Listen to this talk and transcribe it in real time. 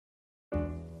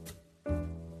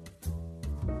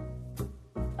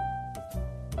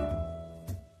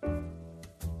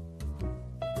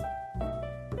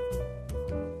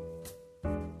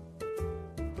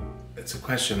It's a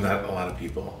question that a lot of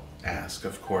people ask,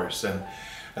 of course, and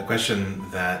a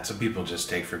question that some people just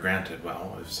take for granted.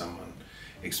 Well, if someone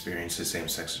experiences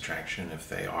same-sex attraction, if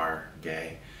they are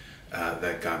gay,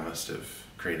 that God must have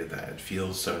created that. It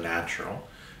feels so natural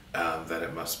that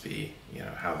it must be,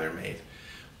 how they're made.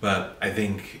 But I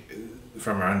think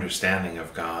from our understanding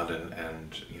of God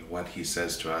and what He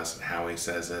says to us and how He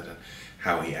says it and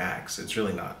how He acts, it's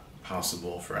really not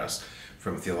possible for us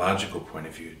from a theological point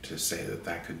of view to say that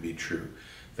that could be true,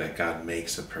 that God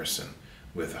makes a person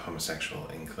with a homosexual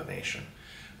inclination.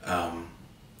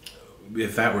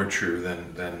 If that were true,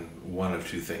 then one of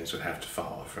two things would have to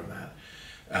follow from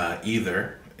that.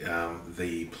 Either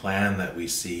the plan that we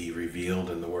see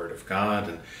revealed in the Word of God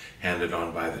and handed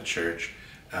on by the Church,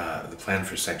 the plan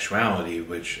for sexuality,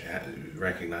 which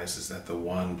recognizes that the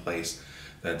one place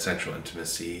that sexual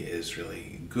intimacy is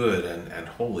really good and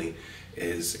holy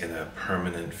is in a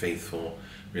permanent, faithful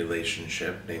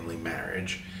relationship, namely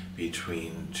marriage,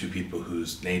 between two people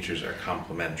whose natures are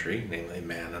complementary, namely a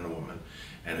man and a woman,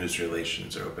 and whose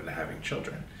relations are open to having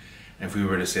children. And if we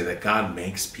were to say that God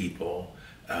makes people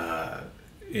to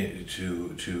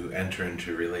enter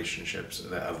into relationships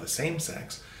of the same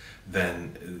sex,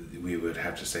 then we would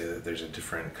have to say that there's a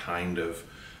different kind of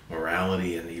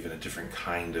morality and even a different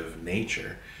kind of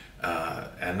nature,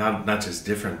 and not just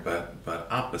different but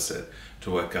opposite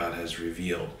to what God has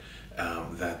revealed.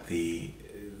 That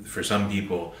for some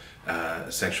people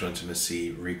sexual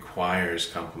intimacy requires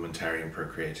complementary and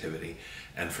procreativity,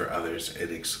 and for others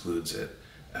it excludes it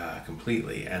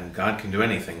completely. And God can do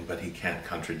anything, but He can't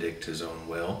contradict His own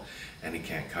will, and He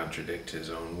can't contradict His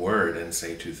own word and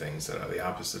say two things that are the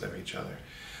opposite of each other.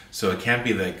 So it can't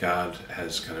be that God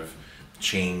has kind of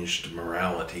changed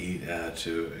morality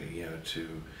to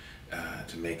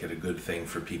make it a good thing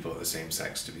for people of the same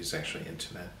sex to be sexually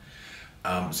intimate.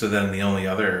 So then the only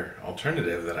other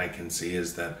alternative that I can see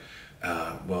is that,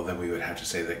 well, then we would have to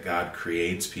say that God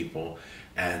creates people,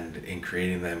 and in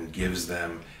creating them gives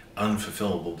them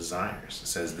unfulfillable desires. It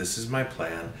says, this is my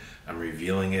plan, I'm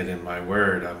revealing it in my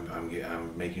word,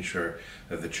 I'm making sure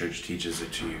that the Church teaches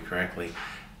it to you correctly,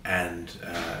 and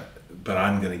but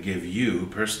I'm going to give you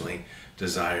personally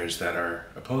desires that are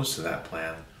opposed to that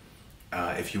plan.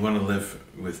 If you want to live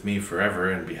with me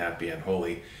forever and be happy and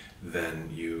holy, then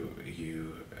you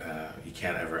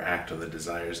can't ever act on the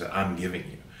desires that I'm giving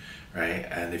you, right?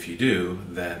 And if you do,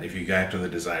 then if you act on the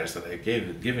desires that I've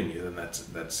given you, then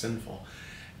that's sinful.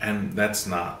 And that's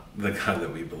not the God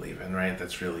that we believe in, right?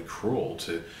 That's really cruel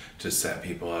to set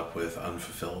people up with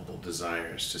unfulfillable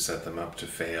desires, to set them up to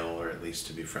fail or at least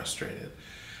to be frustrated.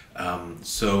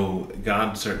 So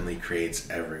God certainly creates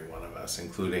every one of us,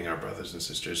 including our brothers and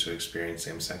sisters who experience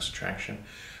same-sex attraction,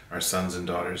 our sons and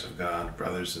daughters of God,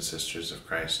 brothers and sisters of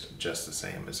Christ, just the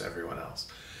same as everyone else.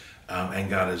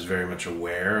 And God is very much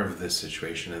aware of this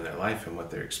situation in their life and what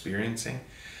they're experiencing.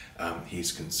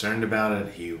 He's concerned about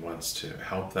it. He wants to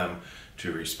help them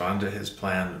to respond to His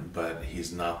plan, but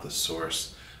He's not the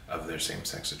source of their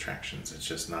same-sex attractions. It's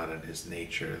just not in His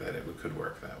nature that it could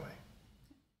work that way.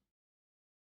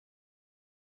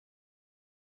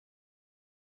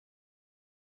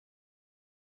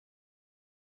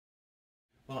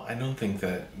 Well, I don't think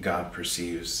that God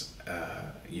perceives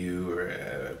you or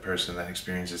a person that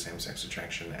experiences same-sex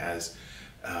attraction as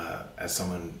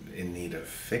someone in need of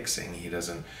fixing. He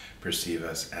doesn't perceive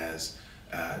us as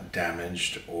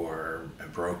damaged or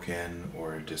broken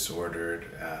or disordered,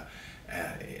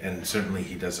 and certainly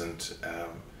He doesn't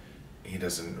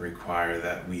require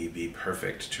that we be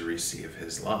perfect to receive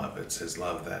His love. It's His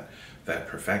love that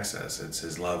perfects us. It's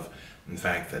His love, in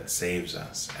fact, that saves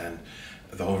us. And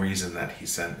the whole reason that He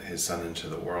sent His Son into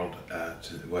the world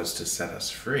was to set us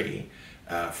free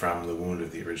from the wound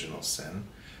of the original sin,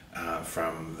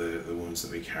 from the wounds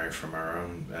that we carry from our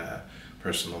own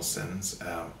personal sins.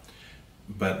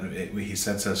 But He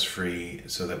sets us free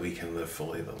so that we can live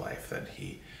fully the life that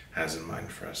He has in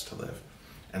mind for us to live.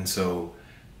 And so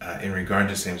in regard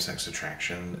to same-sex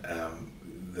attraction,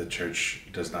 the Church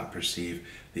does not perceive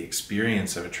the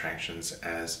experience of attractions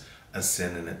as a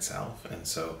sin in itself, and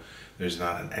so there's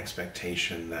not an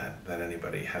expectation that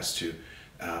anybody has to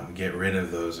get rid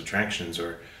of those attractions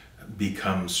or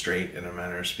become straight, in a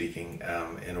manner of speaking,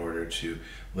 in order to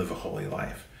live a holy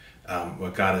life.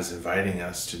 What God is inviting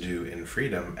us to do in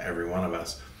freedom, every one of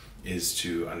us, is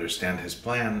to understand His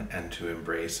plan and to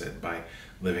embrace it by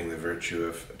living the virtue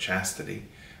of chastity.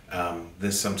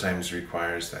 This sometimes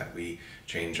requires that we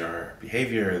change our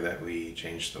behavior, that we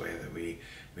change the way that we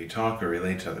talk or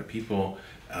relate to other people,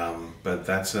 but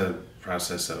that's a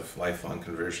process of lifelong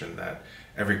conversion that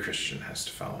every Christian has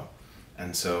to follow.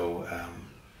 And so,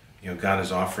 God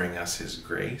is offering us His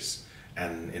grace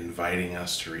and inviting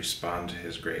us to respond to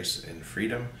his grace in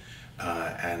freedom,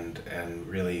 and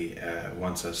really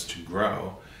wants us to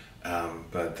grow.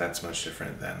 But that's much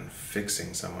different than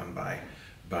fixing someone by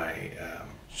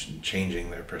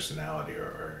changing their personality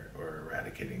or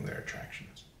eradicating their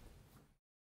attractions.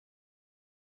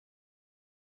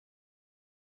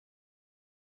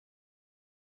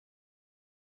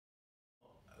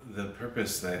 The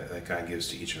purpose that God gives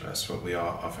to each of us, what we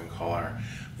often call our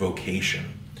vocation,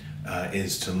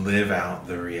 is to live out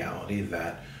the reality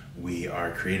that we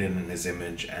are created in his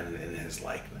image and in his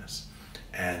likeness.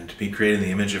 And to be created in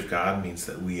the image of God means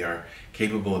that we are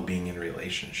capable of being in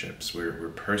relationships. We're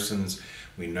persons,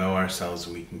 we know ourselves,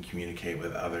 and we can communicate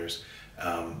with others.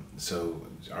 So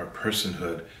our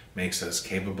personhood makes us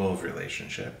capable of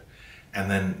relationship. And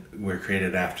then we're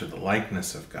created after the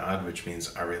likeness of God, which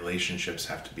means our relationships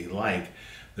have to be like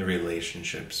the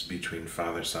relationships between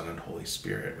Father, Son, and Holy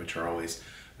Spirit, which are always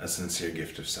a sincere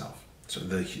gift of self. So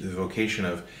the vocation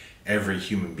of every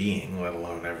human being, let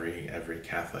alone every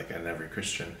Catholic and every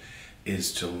Christian,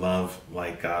 is to love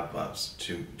like God loves,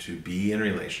 to be in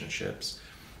relationships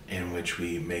in which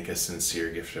we make a sincere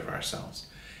gift of ourselves.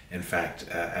 In fact,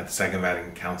 at the Second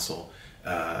Vatican Council,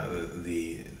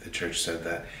 the Church said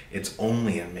that it's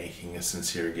only in making a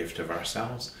sincere gift of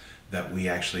ourselves that we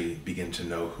actually begin to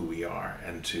know who we are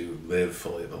and to live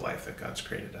fully the life that God's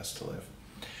created us to live.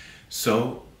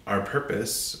 So our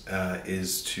purpose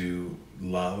is to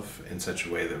love in such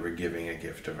a way that we're giving a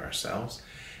gift of ourselves.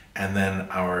 And then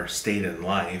our state in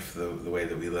life, the way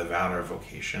that we live out our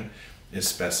vocation, is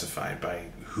specified by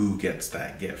who gets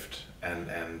that gift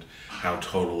and how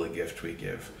total a gift we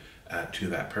give to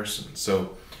that person.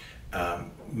 So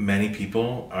many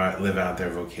people live out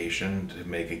their vocation to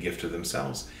make a gift of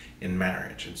themselves in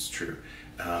marriage, it's true.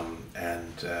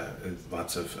 And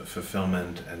lots of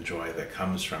fulfillment and joy that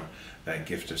comes from that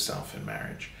gift of self in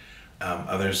marriage.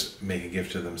 Others make a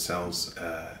gift of themselves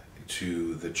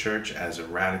to the church as a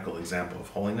radical example of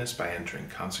holiness by entering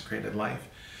consecrated life.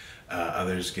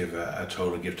 Others give a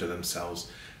total gift of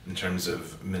themselves in terms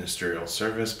of ministerial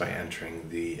service by entering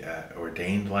the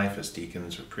ordained life as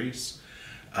deacons or priests.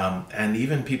 And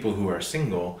even people who are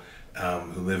single,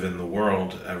 who live in the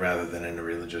world rather than in a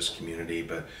religious community,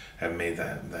 but have made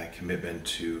that commitment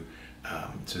to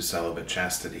celibate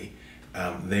chastity,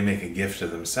 they make a gift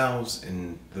of themselves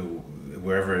in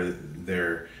wherever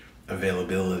their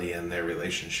availability and their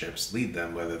relationships lead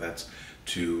them, whether that's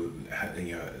to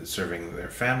serving their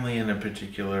family in a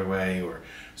particular way, or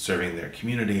serving their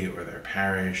community or their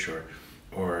parish,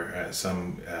 or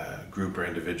some group or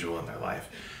individual in their life.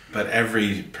 But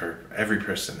every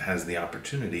person has the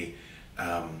opportunity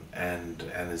and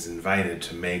is invited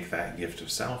to make that gift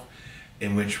of self,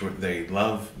 in which they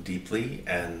love deeply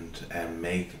and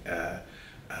make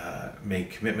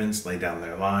commitments, lay down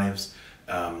their lives.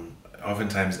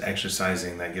 Oftentimes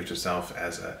exercising that gift of self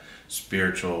as a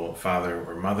spiritual father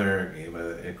or mother,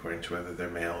 according to whether they're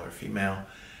male or female.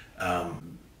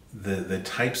 The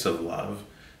types of love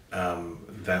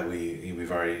that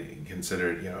we've already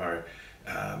considered, are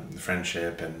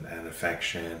friendship and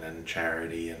affection and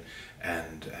charity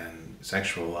and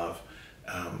sexual love.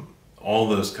 All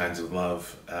those kinds of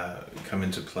love come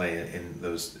into play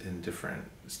in different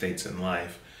states in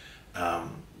life,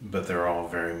 but they're all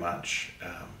very much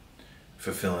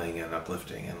fulfilling and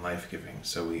uplifting and life-giving.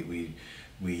 So we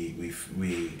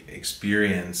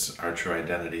experience our true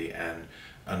identity and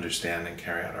understand and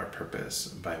carry out our purpose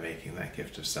by making that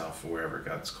gift of self wherever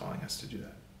God's calling us to do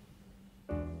that.